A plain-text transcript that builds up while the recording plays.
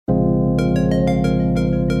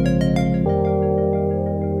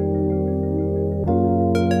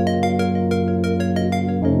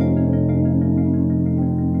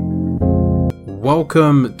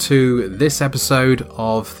Welcome to this episode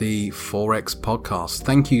of the Forex Podcast.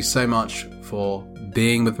 Thank you so much for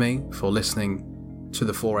being with me, for listening to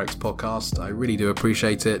the Forex Podcast. I really do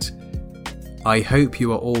appreciate it. I hope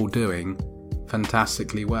you are all doing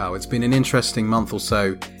fantastically well. It's been an interesting month or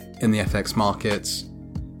so in the FX markets.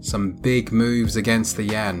 Some big moves against the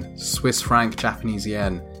yen, Swiss franc, Japanese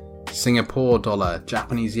yen, Singapore dollar,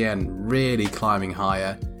 Japanese yen really climbing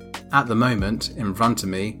higher. At the moment, in front of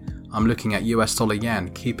me, I'm looking at US dollar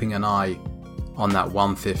yen, keeping an eye on that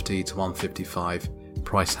 150 to 155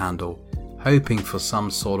 price handle, hoping for some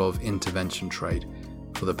sort of intervention trade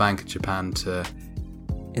for the Bank of Japan to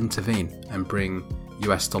intervene and bring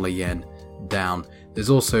US dollar yen down. There's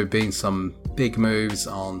also been some big moves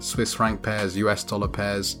on Swiss franc pairs, US dollar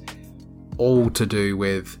pairs, all to do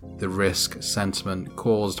with the risk sentiment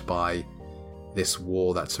caused by this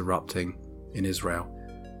war that's erupting in Israel.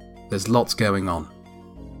 There's lots going on.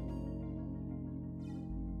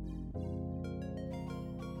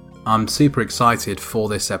 I'm super excited for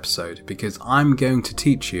this episode because I'm going to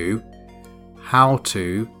teach you how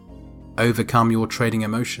to overcome your trading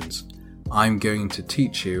emotions. I'm going to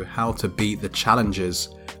teach you how to beat the challenges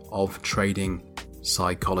of trading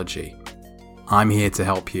psychology. I'm here to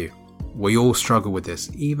help you. We all struggle with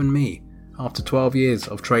this, even me. After 12 years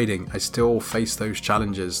of trading, I still face those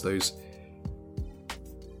challenges, those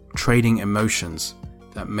trading emotions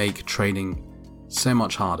that make trading so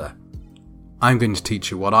much harder. I'm going to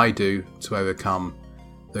teach you what I do to overcome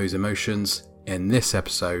those emotions in this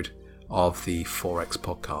episode of the Forex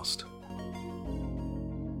Podcast.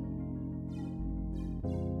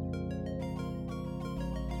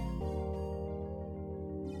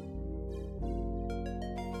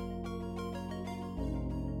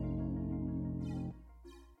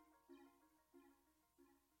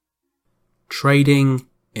 Trading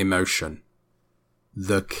emotion,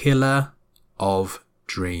 the killer of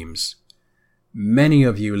dreams. Many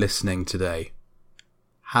of you listening today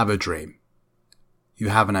have a dream. You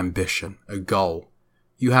have an ambition, a goal.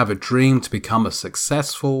 You have a dream to become a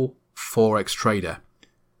successful Forex trader.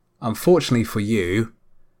 Unfortunately for you,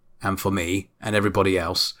 and for me, and everybody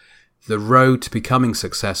else, the road to becoming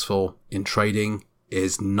successful in trading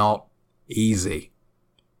is not easy.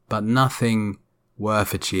 But nothing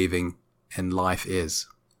worth achieving in life is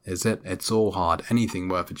it? It's all hard. Anything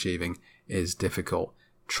worth achieving is difficult.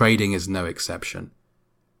 Trading is no exception.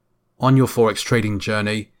 On your Forex trading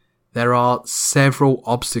journey, there are several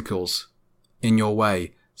obstacles in your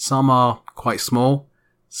way. Some are quite small,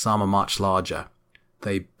 some are much larger.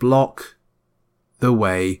 They block the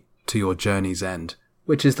way to your journey's end,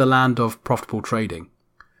 which is the land of profitable trading.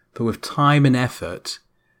 But with time and effort,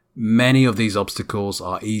 many of these obstacles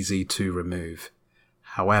are easy to remove.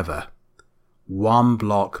 However, one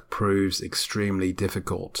block proves extremely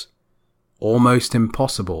difficult, almost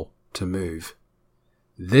impossible to move.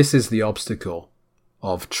 This is the obstacle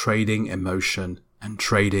of trading emotion and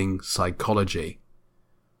trading psychology.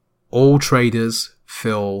 All traders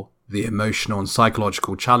feel the emotional and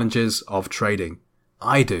psychological challenges of trading.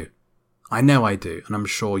 I do. I know I do, and I'm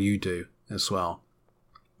sure you do as well.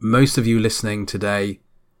 Most of you listening today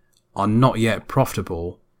are not yet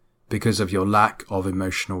profitable because of your lack of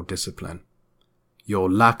emotional discipline, your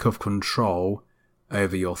lack of control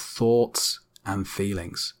over your thoughts and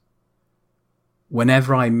feelings.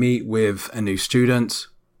 Whenever I meet with a new student,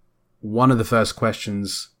 one of the first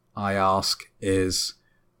questions I ask is,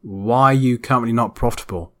 why are you currently not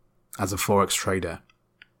profitable as a Forex trader?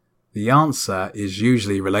 The answer is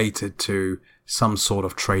usually related to some sort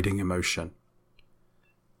of trading emotion.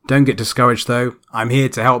 Don't get discouraged though. I'm here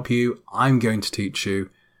to help you. I'm going to teach you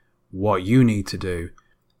what you need to do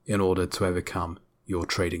in order to overcome your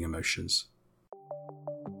trading emotions.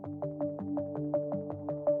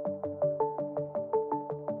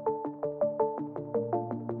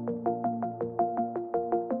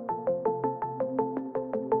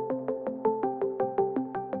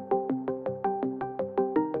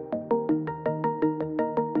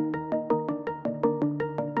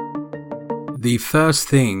 The first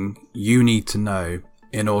thing you need to know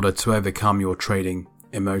in order to overcome your trading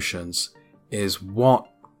emotions is what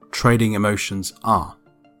trading emotions are.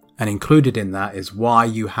 And included in that is why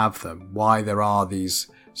you have them, why there are these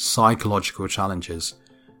psychological challenges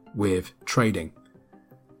with trading.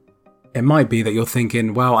 It might be that you're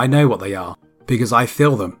thinking, well, I know what they are because I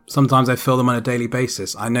feel them. Sometimes I feel them on a daily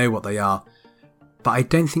basis. I know what they are. But I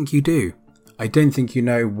don't think you do. I don't think you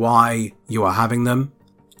know why you are having them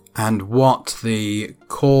and what the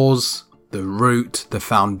cause, the root, the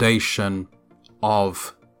foundation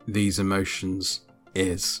of these emotions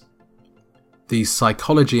is. The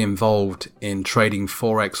psychology involved in trading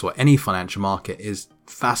Forex or any financial market is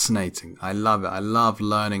fascinating. I love it. I love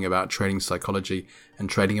learning about trading psychology and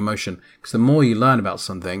trading emotion, because the more you learn about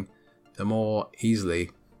something, the more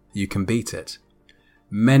easily you can beat it.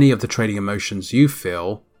 Many of the trading emotions you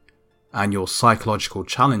feel and your psychological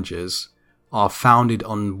challenges are founded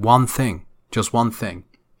on one thing, just one thing,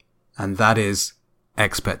 and that is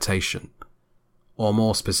expectation, or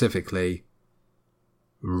more specifically,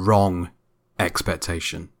 wrong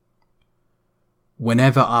expectation.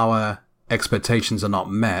 Whenever our expectations are not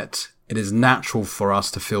met, it is natural for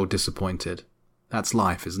us to feel disappointed. That's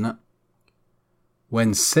life, isn't it?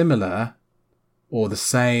 When similar or the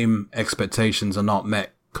same expectations are not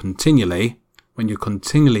met continually, when you're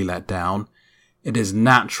continually let down, it is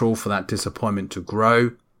natural for that disappointment to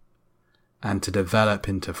grow and to develop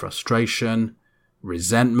into frustration,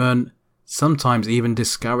 resentment, sometimes even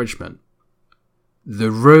discouragement.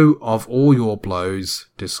 The root of all your blows,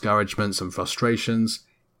 discouragements and frustrations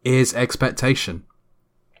is expectation.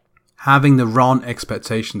 Having the wrong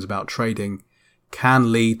expectations about trading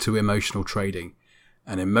can lead to emotional trading,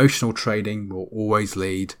 and emotional trading will always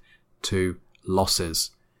lead to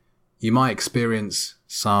losses. You might experience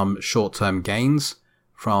some short-term gains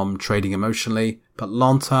from trading emotionally, but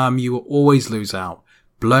long-term you will always lose out.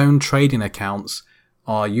 Blown trading accounts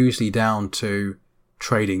are usually down to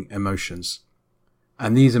trading emotions.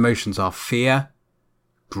 And these emotions are fear,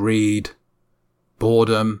 greed,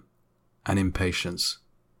 boredom, and impatience.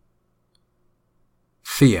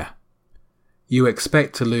 Fear. You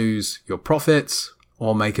expect to lose your profits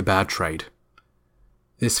or make a bad trade.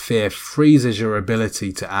 This fear freezes your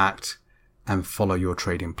ability to act and follow your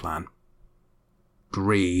trading plan.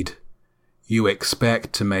 Greed. You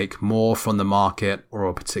expect to make more from the market or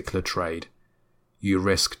a particular trade. You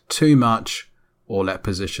risk too much or let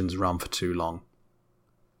positions run for too long.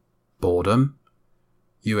 Boredom.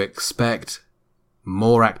 You expect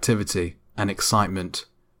more activity and excitement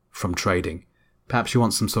from trading. Perhaps you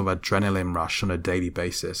want some sort of adrenaline rush on a daily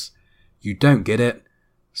basis. You don't get it,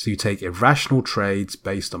 so you take irrational trades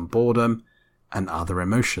based on boredom and other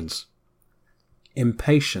emotions.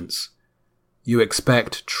 Impatience. You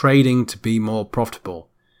expect trading to be more profitable.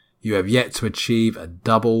 You have yet to achieve a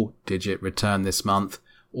double-digit return this month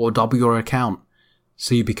or double your account,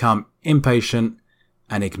 so you become impatient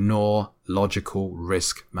and ignore logical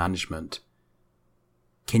risk management.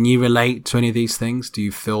 Can you relate to any of these things? Do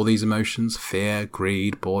you feel these emotions? Fear,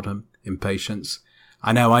 greed, boredom, impatience?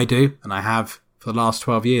 I know I do, and I have for the last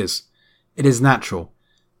 12 years. It is natural.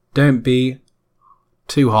 Don't be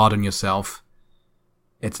too hard on yourself.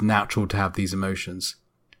 It's natural to have these emotions.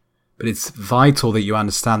 But it's vital that you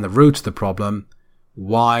understand the root of the problem,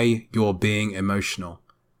 why you're being emotional.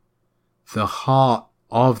 The heart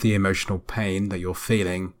of the emotional pain that you're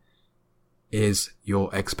feeling is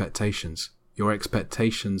your expectations. Your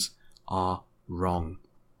expectations are wrong.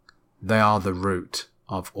 They are the root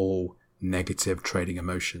of all negative trading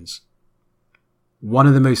emotions. One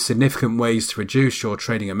of the most significant ways to reduce your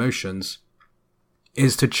trading emotions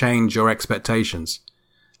is to change your expectations.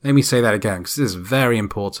 Let me say that again, because this is very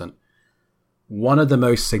important. One of the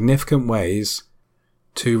most significant ways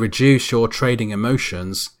to reduce your trading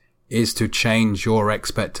emotions is to change your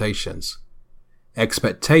expectations.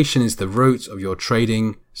 Expectation is the root of your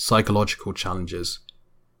trading psychological challenges.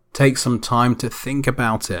 Take some time to think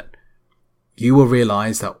about it. You will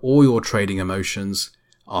realize that all your trading emotions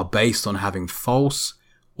are based on having false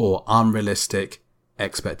or unrealistic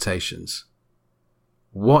expectations.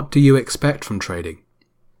 What do you expect from trading?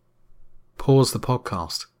 Pause the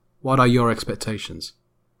podcast. What are your expectations?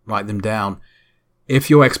 Write them down. If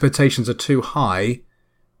your expectations are too high,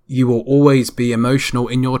 you will always be emotional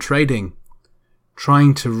in your trading,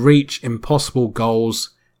 trying to reach impossible goals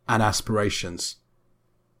and aspirations.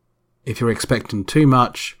 If you're expecting too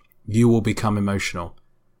much, you will become emotional,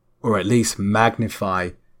 or at least magnify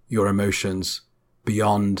your emotions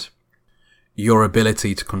beyond your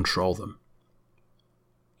ability to control them.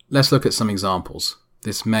 Let's look at some examples.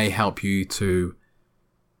 This may help you to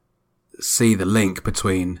see the link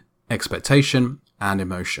between expectation and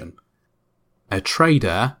emotion. A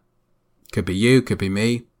trader, could be you, could be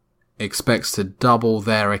me, expects to double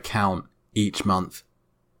their account each month.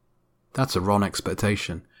 That's a wrong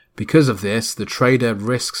expectation. Because of this, the trader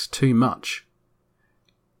risks too much.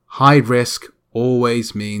 High risk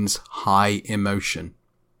always means high emotion.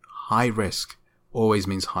 High risk always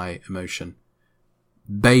means high emotion,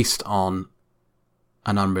 based on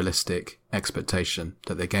an unrealistic expectation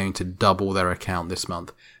that they're going to double their account this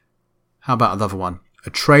month. How about another one? A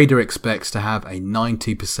trader expects to have a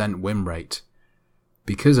 90% win rate.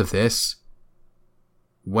 Because of this,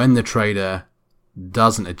 when the trader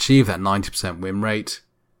doesn't achieve that 90% win rate,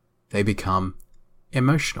 they become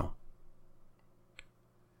emotional.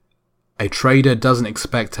 A trader doesn't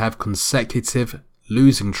expect to have consecutive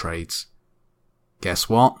losing trades. Guess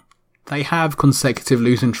what? They have consecutive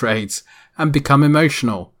losing trades and become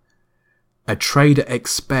emotional. A trader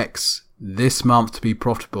expects this month to be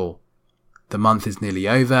profitable. The month is nearly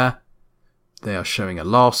over. They are showing a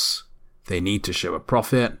loss. They need to show a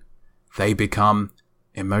profit. They become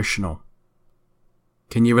emotional.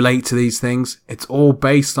 Can you relate to these things? It's all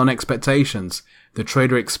based on expectations. The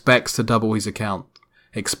trader expects to double his account,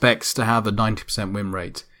 expects to have a 90% win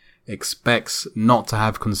rate, expects not to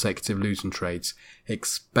have consecutive losing trades,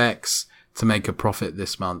 expects to make a profit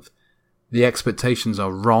this month. The expectations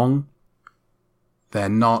are wrong. They're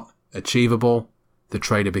not achievable. The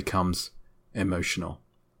trader becomes emotional.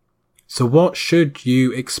 So what should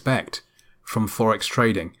you expect from Forex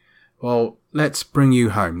trading? Well, let's bring you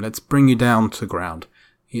home. Let's bring you down to ground.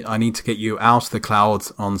 I need to get you out of the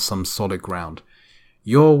clouds on some solid ground.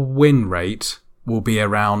 Your win rate will be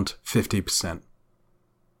around 50%.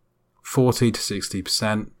 40 to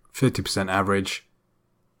 60%, 50% average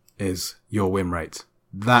is your win rate.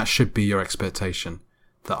 That should be your expectation,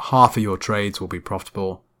 that half of your trades will be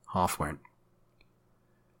profitable, half won't.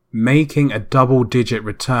 Making a double-digit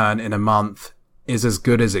return in a month is as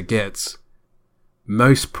good as it gets.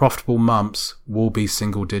 Most profitable months will be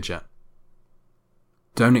single-digit.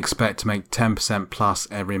 Don't expect to make 10% plus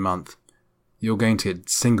every month. You're going to get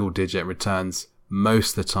single-digit returns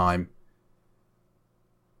most of the time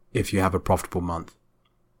if you have a profitable month.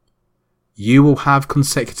 You will have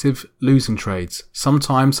consecutive losing trades,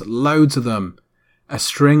 sometimes loads of them. A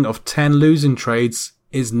string of 10 losing trades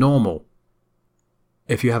is normal.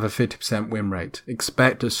 If you have a 50% win rate,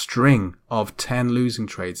 expect a string of 10 losing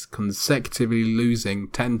trades, consecutively losing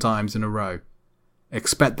 10 times in a row.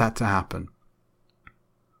 Expect that to happen.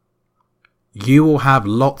 You will have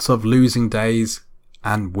lots of losing days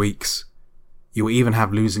and weeks. You will even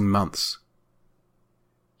have losing months.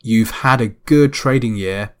 You've had a good trading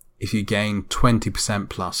year if you gain 20%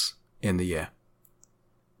 plus in the year.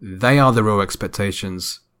 They are the real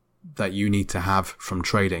expectations that you need to have from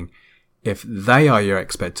trading. If they are your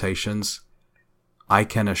expectations, I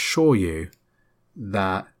can assure you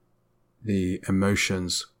that the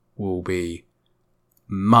emotions will be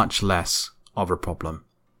much less of a problem.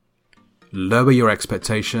 Lower your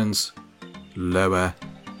expectations, lower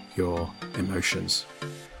your emotions.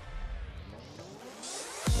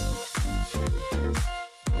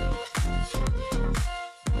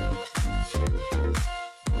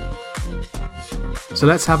 So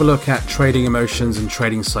let's have a look at trading emotions and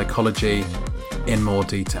trading psychology in more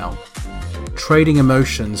detail. Trading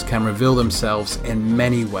emotions can reveal themselves in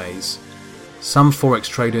many ways. Some Forex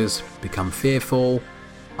traders become fearful,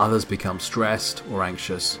 others become stressed or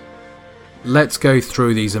anxious. Let's go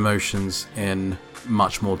through these emotions in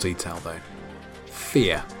much more detail though.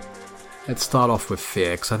 Fear. Let's start off with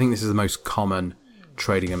fear because I think this is the most common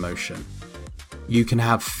trading emotion. You can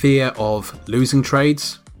have fear of losing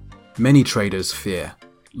trades. Many traders fear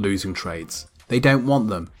losing trades. They don't want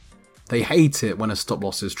them. They hate it when a stop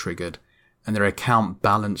loss is triggered and their account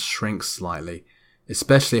balance shrinks slightly,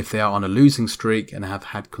 especially if they are on a losing streak and have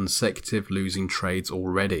had consecutive losing trades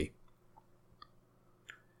already.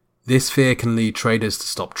 This fear can lead traders to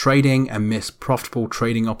stop trading and miss profitable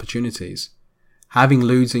trading opportunities. Having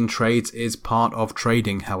losing trades is part of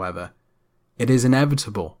trading, however. It is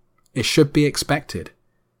inevitable. It should be expected.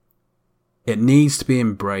 It needs to be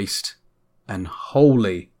embraced and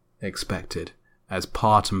wholly expected as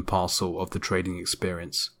part and parcel of the trading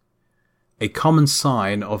experience. A common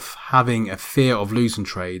sign of having a fear of losing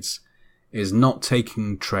trades is not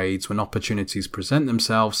taking trades when opportunities present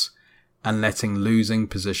themselves and letting losing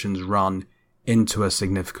positions run into a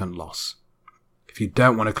significant loss. If you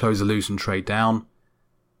don't want to close a losing trade down,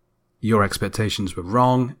 your expectations were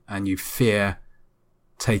wrong and you fear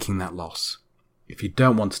taking that loss. If you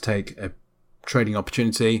don't want to take a trading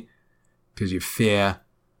opportunity because you fear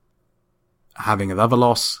having another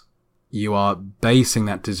loss, you are basing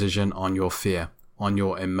that decision on your fear, on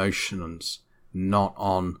your emotions, not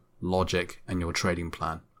on logic and your trading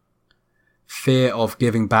plan. Fear of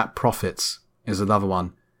giving back profits is another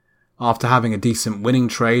one. After having a decent winning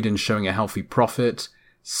trade and showing a healthy profit,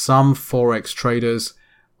 some Forex traders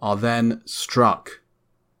are then struck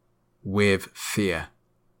with fear,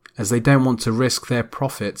 as they don't want to risk their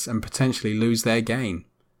profits and potentially lose their gain.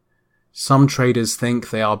 Some traders think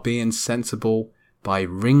they are being sensible by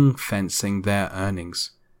ring-fencing their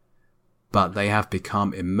earnings, but they have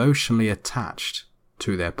become emotionally attached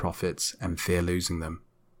to their profits and fear losing them.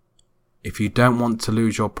 If you don't want to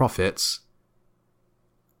lose your profits,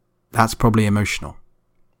 That's probably emotional.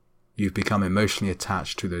 You've become emotionally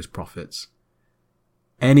attached to those profits.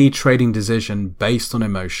 Any trading decision based on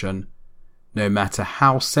emotion, no matter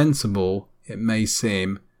how sensible it may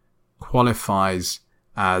seem, qualifies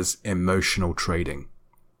as emotional trading.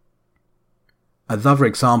 Another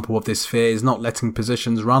example of this fear is not letting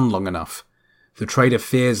positions run long enough. The trader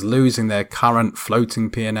fears losing their current floating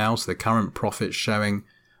P&Ls, their current profits showing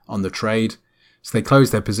on the trade, so they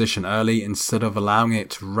close their position early instead of allowing it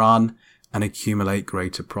to run and accumulate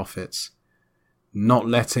greater profits. Not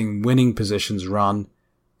letting winning positions run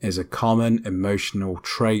is a common emotional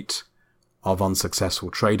trait of unsuccessful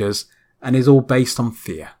traders and is all based on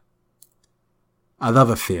fear.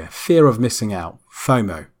 Another fear of missing out,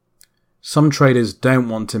 FOMO. Some traders don't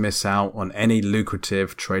want to miss out on any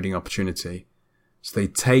lucrative trading opportunity, so they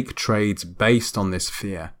take trades based on this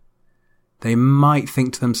fear. They might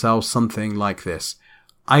think to themselves something like this: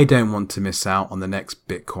 I don't want to miss out on the next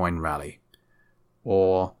Bitcoin rally.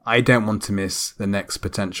 Or, I don't want to miss the next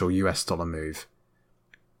potential US dollar move.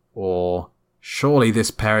 Or, surely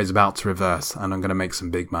this pair is about to reverse and I'm going to make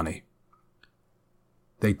some big money.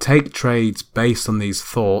 They take trades based on these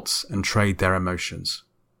thoughts and trade their emotions.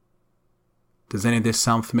 Does any of this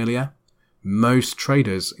sound familiar? Most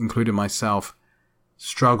traders, including myself,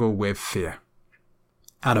 struggle with fear.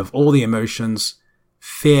 Out of all the emotions,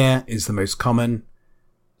 fear is the most common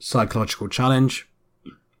psychological challenge.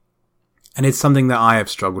 And it's something that I have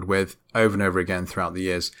struggled with over and over again throughout the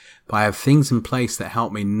years. But I have things in place that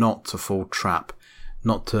help me not to fall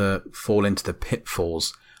not to fall into the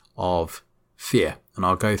pitfalls of fear. And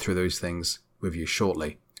I'll go through those things with you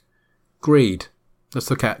shortly. Greed. Let's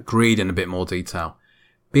look at greed in a bit more detail.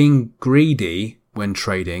 Being greedy when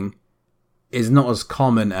trading is not as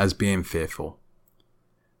common as being fearful.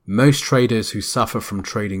 Most traders who suffer from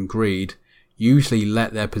trading greed usually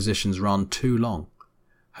let their positions run too long,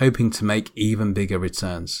 hoping to make even bigger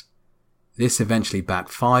returns. This eventually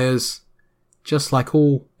backfires, just like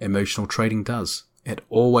all emotional trading does. It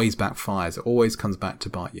always backfires. It always comes back to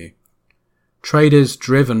bite you. Traders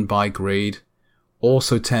driven by greed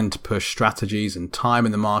also tend to push strategies and time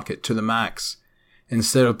in the market to the max.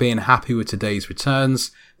 Instead of being happy with today's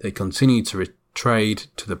returns, they continue to trade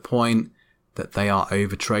to the point that they are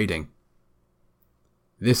overtrading.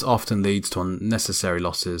 This often leads to unnecessary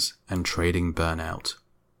losses and trading burnout.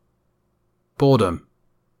 Boredom.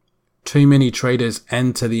 Too many traders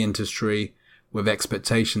enter the industry with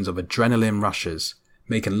expectations of adrenaline rushes,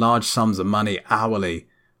 making large sums of money hourly,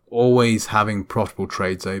 always having profitable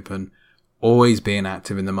trades open, always being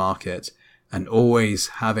active in the market, and always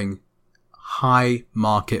having high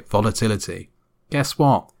market volatility. Guess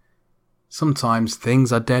what? Sometimes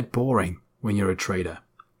things are dead boring when you're a trader.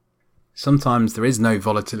 Sometimes there is no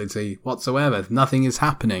volatility whatsoever. Nothing is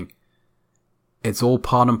happening. It's all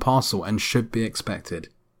part and parcel and should be expected.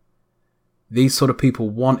 These sort of people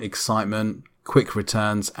want excitement, quick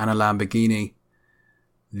returns, and a Lamborghini.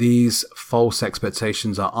 These false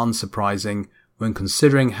expectations are unsurprising when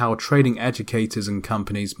considering how trading educators and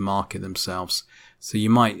companies market themselves. So you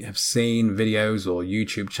might have seen videos or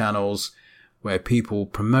YouTube channels where people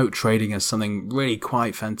promote trading as something really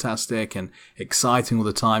quite fantastic and exciting all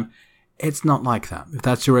the time. It's not like that. If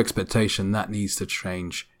that's your expectation, that needs to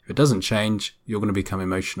change. If it doesn't change, you're going to become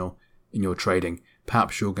emotional in your trading.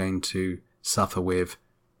 Perhaps you're going to suffer with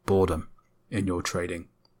boredom in your trading.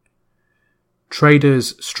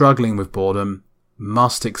 Traders struggling with boredom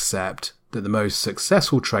must accept that the most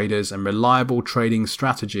successful traders and reliable trading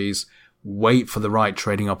strategies wait for the right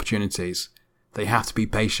trading opportunities. They have to be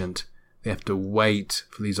patient. They have to wait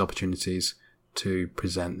for these opportunities to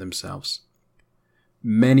present themselves.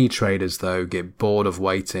 Many traders, though, get bored of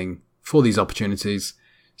waiting for these opportunities,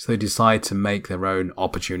 so they decide to make their own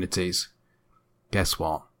opportunities. Guess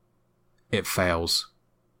what? It fails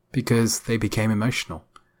because they became emotional.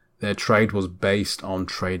 Their trade was based on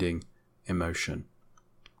trading emotion.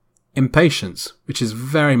 Impatience, which is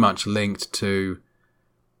very much linked to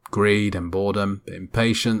greed and boredom, but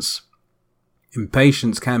impatience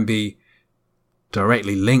can be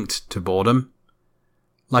directly linked to boredom,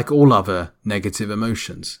 like all other negative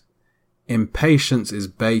emotions. Impatience is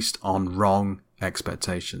based on wrong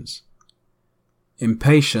expectations.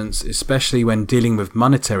 Impatience, especially when dealing with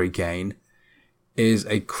monetary gain, is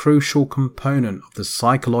a crucial component of the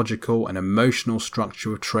psychological and emotional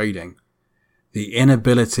structure of trading. The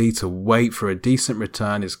inability to wait for a decent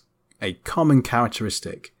return is a common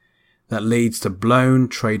characteristic that leads to blown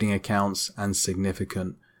trading accounts and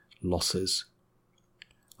significant losses.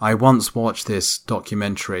 I once watched this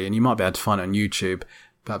documentary, and you might be able to find it on YouTube.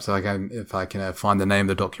 Perhaps if I can find the name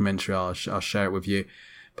of the documentary, I'll share it with you.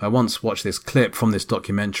 But I once watched this clip from this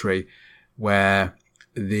documentary where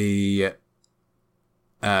the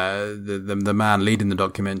man leading the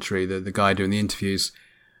documentary, the guy doing the interviews,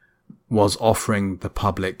 was offering the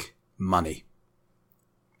public money.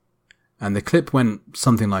 And the clip went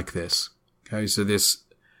something like this. Okay, so this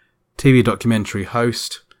TV documentary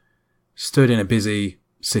host stood in a busy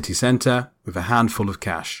city centre with a handful of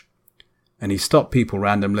cash. And he stopped people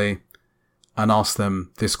randomly and asked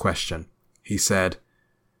them this question. He said,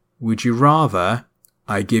 "Would you rather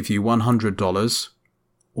I give you $100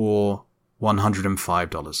 or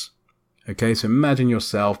 $105? Okay, so imagine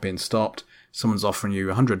yourself being stopped. Someone's offering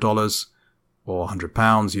you $100 or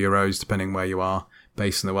 £100, euros, depending where you are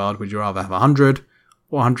based in the world. Would you rather have 100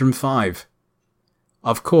 or 105?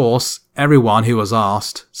 Of course, everyone who was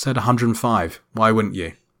asked said 105. Why wouldn't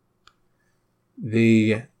you?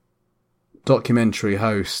 The documentary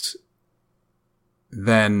host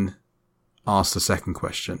then asked a second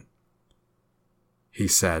question. He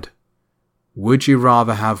said, "Would you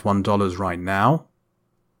rather have $1 right now?"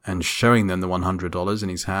 and showing them the $100 in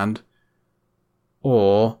his hand,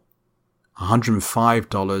 or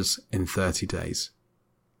 $105 in 30 days?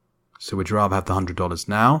 So would you rather have the $100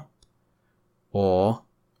 now, or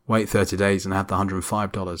wait 30 days and have the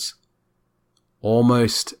 $105?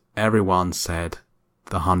 Almost everyone said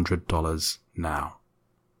the $100 now.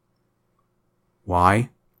 Why?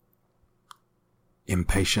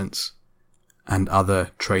 Impatience and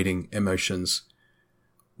other trading emotions.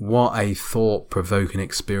 What a thought-provoking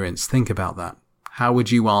experience. Think about that. How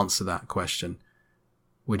would you answer that question?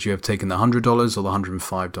 Would you have taken the $100 or the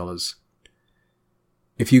 $105?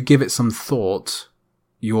 If you give it some thought,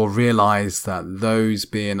 you'll realize that those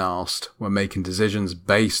being asked were making decisions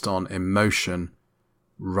based on emotion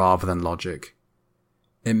rather than logic.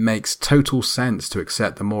 It makes total sense to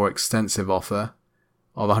accept the more extensive offer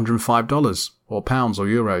of $105 or pounds or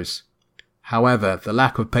euros. However, the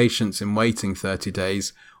lack of patience in waiting 30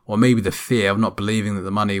 days, or maybe the fear of not believing that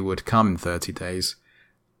the money would come in 30 days,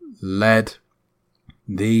 led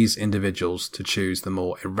these individuals to choose the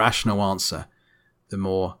more irrational answer, the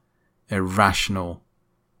more irrational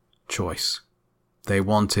choice. They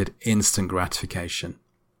wanted instant gratification.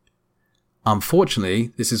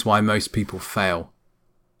 Unfortunately, this is why most people fail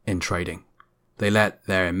in trading. They let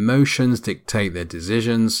their emotions dictate their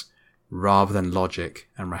decisions rather than logic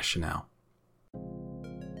and rationale.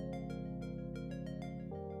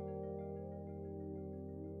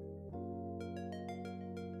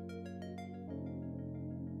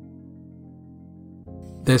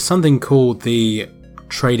 There's something called the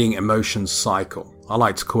trading emotion cycle. I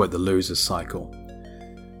like to call it the loser's cycle.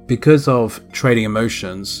 Because of trading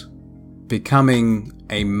emotions, becoming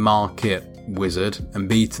a market wizard and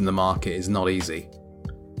beating the market is not easy.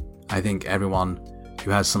 I think everyone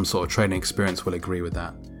who has some sort of trading experience will agree with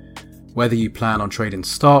that. Whether you plan on trading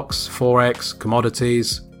stocks, forex,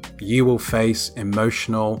 commodities, you will face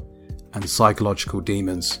emotional and psychological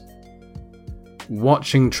demons.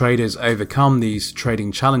 Watching traders overcome these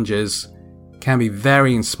trading challenges can be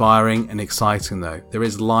very inspiring and exciting though. There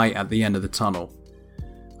is light at the end of the tunnel.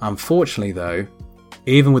 Unfortunately though,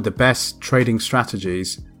 even with the best trading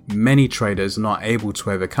strategies, many traders are not able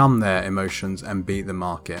to overcome their emotions and beat the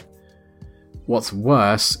market. What's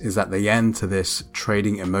worse is that they enter this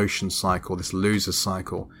trading emotion cycle, this loser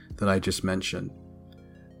cycle that I just mentioned.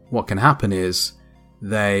 What can happen is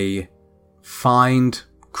they find,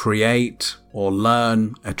 create, or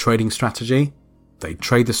learn a trading strategy. They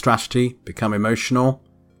trade the strategy, become emotional,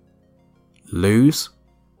 lose,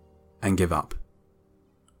 and give up.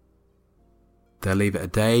 They'll leave it a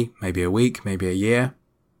day, maybe a week, maybe a year.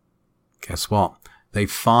 Guess what? They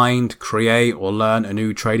find, create, or learn a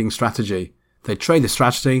new trading strategy. They trade the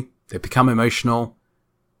strategy, they become emotional,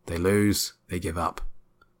 they lose, they give up.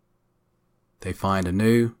 They find a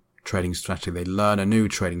new trading strategy, they learn a new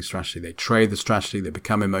trading strategy, they trade the strategy, they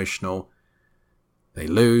become emotional, they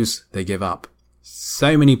lose, they give up.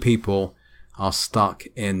 So many people are stuck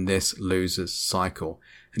in this loser's cycle.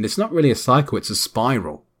 And it's not really a cycle, it's a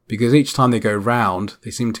spiral. Because each time they go round,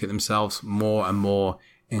 they seem to get themselves more and more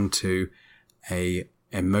into a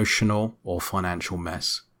emotional or financial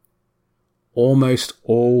mess. Almost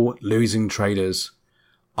all losing traders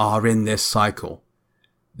are in this cycle.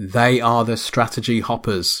 They are the strategy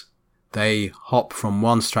hoppers. They hop from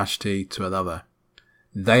one strategy to another.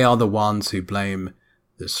 They are the ones who blame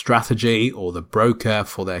the strategy or the broker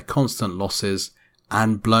for their constant losses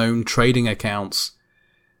and blown trading accounts.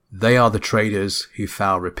 They are the traders who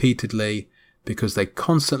fail repeatedly because they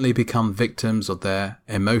constantly become victims of their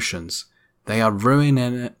emotions. They are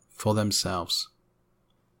ruining it for themselves.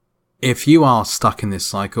 If you are stuck in this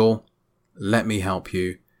cycle, let me help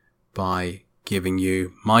you. by giving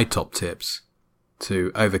you my top tips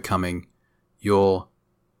to overcoming your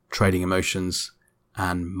trading emotions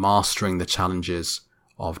and mastering the challenges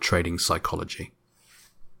of trading psychology.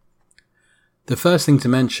 The first thing to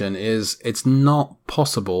mention is it's not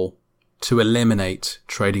possible to eliminate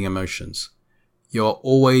trading emotions. You're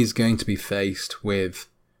always going to be faced with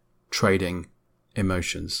trading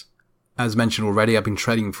emotions. As mentioned already, I've been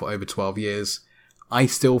trading for over 12 years. I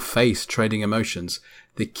still face trading emotions.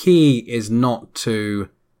 The key is not to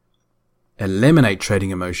eliminate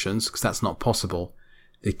trading emotions, because that's not possible.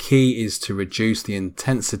 The key is to reduce the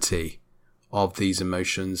intensity of these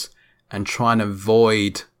emotions and try and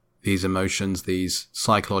avoid these emotions, these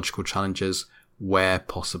psychological challenges, where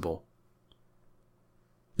possible.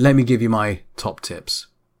 Let me give you my top tips.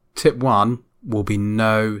 Tip 1 will be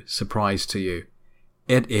no surprise to you.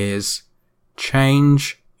 It is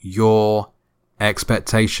change your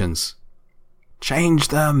expectations. Change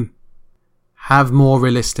them. Have more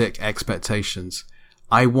realistic expectations.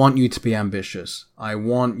 I want you to be ambitious. I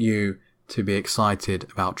want you to be excited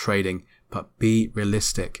about trading, but be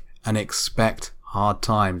realistic and expect hard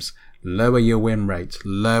times. Lower your win rate.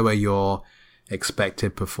 Lower your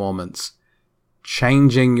expected performance.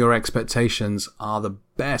 Changing your expectations are the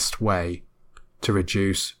best way to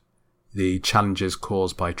reduce the challenges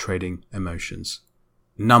caused by trading emotions.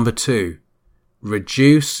 Number 2,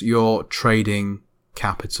 reduce your trading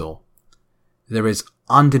capital. There is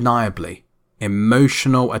undeniably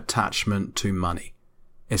emotional attachment to money,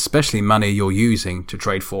 especially money you're using to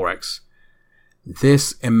trade Forex.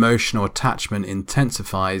 This emotional attachment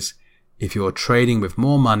intensifies if you're trading with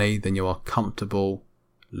more money than you are comfortable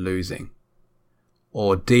losing,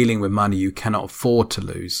 or dealing with money you cannot afford to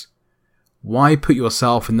lose. Why put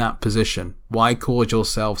yourself in that position? Why cause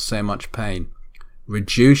yourself so much pain?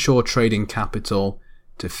 Reduce your trading capital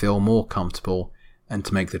to feel more comfortable and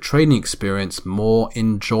to make the trading experience more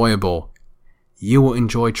enjoyable. You will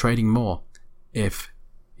enjoy trading more if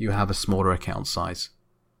you have a smaller account size.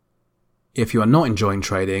 If you are not enjoying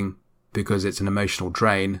trading because it's an emotional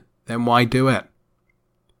drain, then why do it?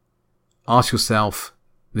 Ask yourself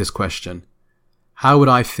this question. How would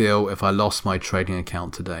I feel if I lost my trading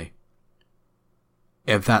account today?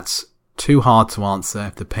 If that's too hard to answer,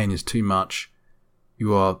 if the pain is too much,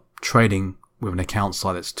 you are trading with an account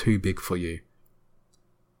size that's too big for you.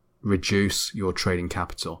 Reduce your trading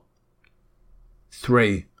capital.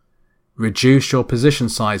 3. Reduce your position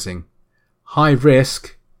sizing. High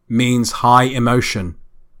risk means high emotion.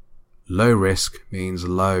 Low risk means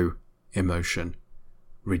low emotion.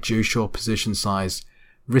 Reduce your position size.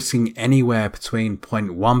 Risking anywhere between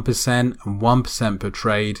 0.1% and 1% per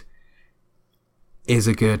trade is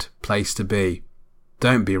a good place to be.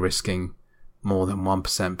 Don't be risking more than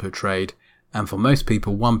 1% per trade. And for most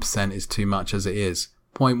people, 1% is too much as it is.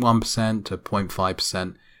 0.1% to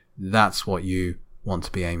 0.5%, that's what you want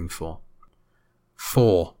to be aiming for.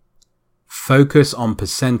 4. Focus on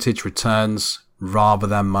percentage returns rather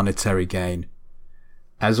than monetary gain.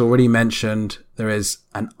 As already mentioned, there is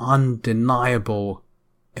an undeniable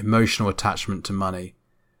emotional attachment to money.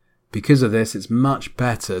 Because of this, it's much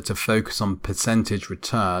better to focus on percentage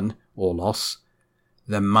return or loss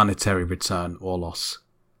than monetary return or loss.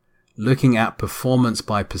 Looking at performance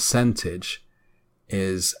by percentage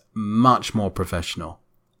is much more professional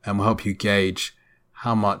and will help you gauge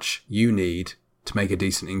how much you need to make a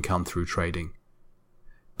decent income through trading.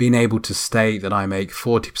 Being able to state that I make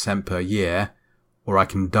 40% per year or I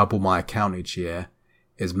can double my account each year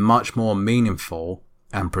is much more meaningful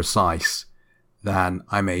and precise than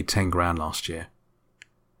I made 10 grand last year.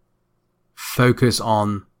 Focus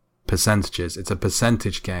on percentages. It's a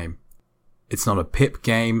percentage game. It's not a pip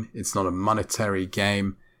game. It's not a monetary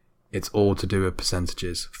game. It's all to do with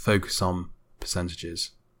percentages. Focus on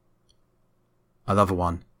percentages. Another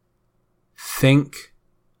one. Think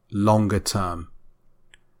longer term.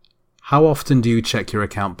 How often do you check your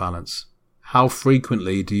account balance? How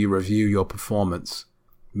frequently do you review your performance?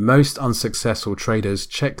 Most unsuccessful traders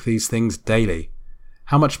check these things daily.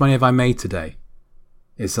 How much money have I made today?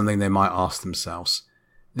 Is something they might ask themselves.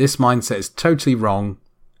 This mindset is totally wrong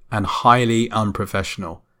and highly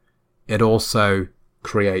unprofessional. It also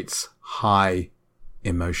creates high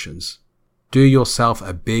emotions. Do yourself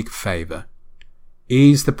a big favor.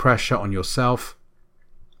 Ease the pressure on yourself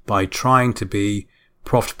by trying to be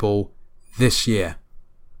profitable this year,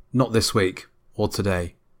 not this week or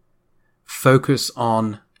today. Focus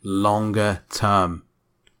on longer term.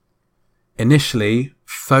 Initially,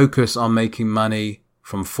 focus on making money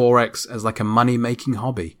from Forex as like a money-making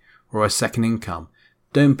hobby or a second income.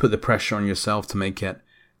 Don't put the pressure on yourself to make it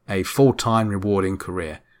a full-time rewarding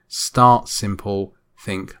career. Start simple,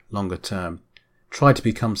 think longer term. Try to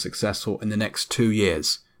become successful in the next 2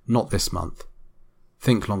 years, not this month.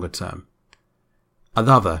 Think longer term.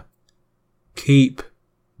 Another, keep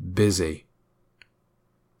busy.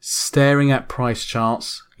 Staring at price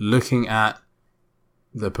charts, looking at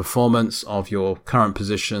the performance of your current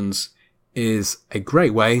positions is a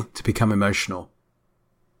great way to become emotional.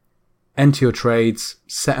 Enter your trades,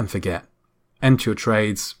 set and forget. Enter your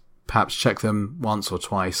trades, perhaps check them once or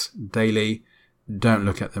twice daily. Don't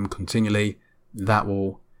look at them continually. That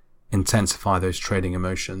will intensify those trading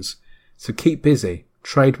emotions. So keep busy.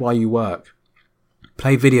 Trade while you work.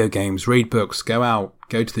 Play video games, read books, go out,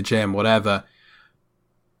 go to the gym, whatever.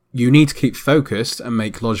 You need to keep focused and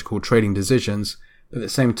make logical trading decisions. But at the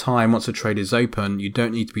same time, once a trade is open, you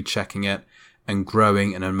don't need to be checking it and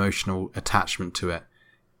growing an emotional attachment to it.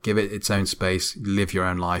 Give it its own space. Live your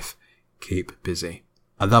own life. Keep busy.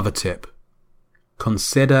 Another tip.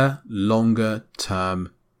 Consider longer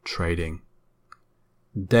term trading.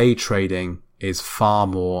 Day trading is far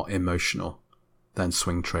more emotional than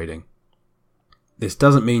swing trading. This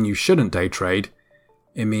doesn't mean you shouldn't day trade.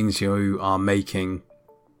 It means you are making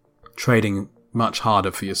trading much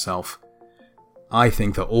harder for yourself. I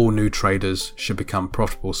think that all new traders should become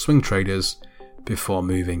profitable swing traders before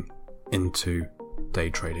moving into day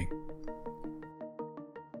trading.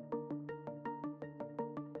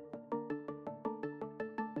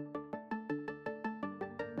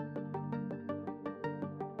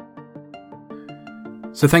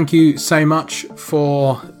 So thank you so much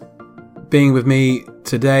for being with me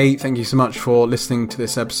today. Thank you so much for listening to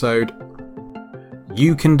this episode.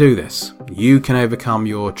 You can do this. You can overcome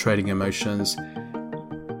your trading emotions.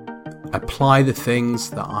 Apply the things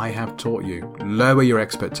that I have taught you. Lower your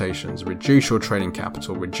expectations, reduce your trading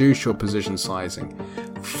capital, reduce your position sizing,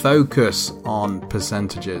 focus on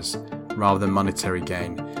percentages rather than monetary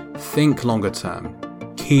gain. Think longer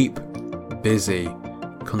term, keep busy,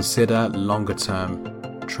 consider longer term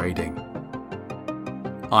trading.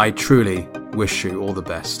 I truly wish you all the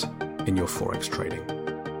best in your Forex trading.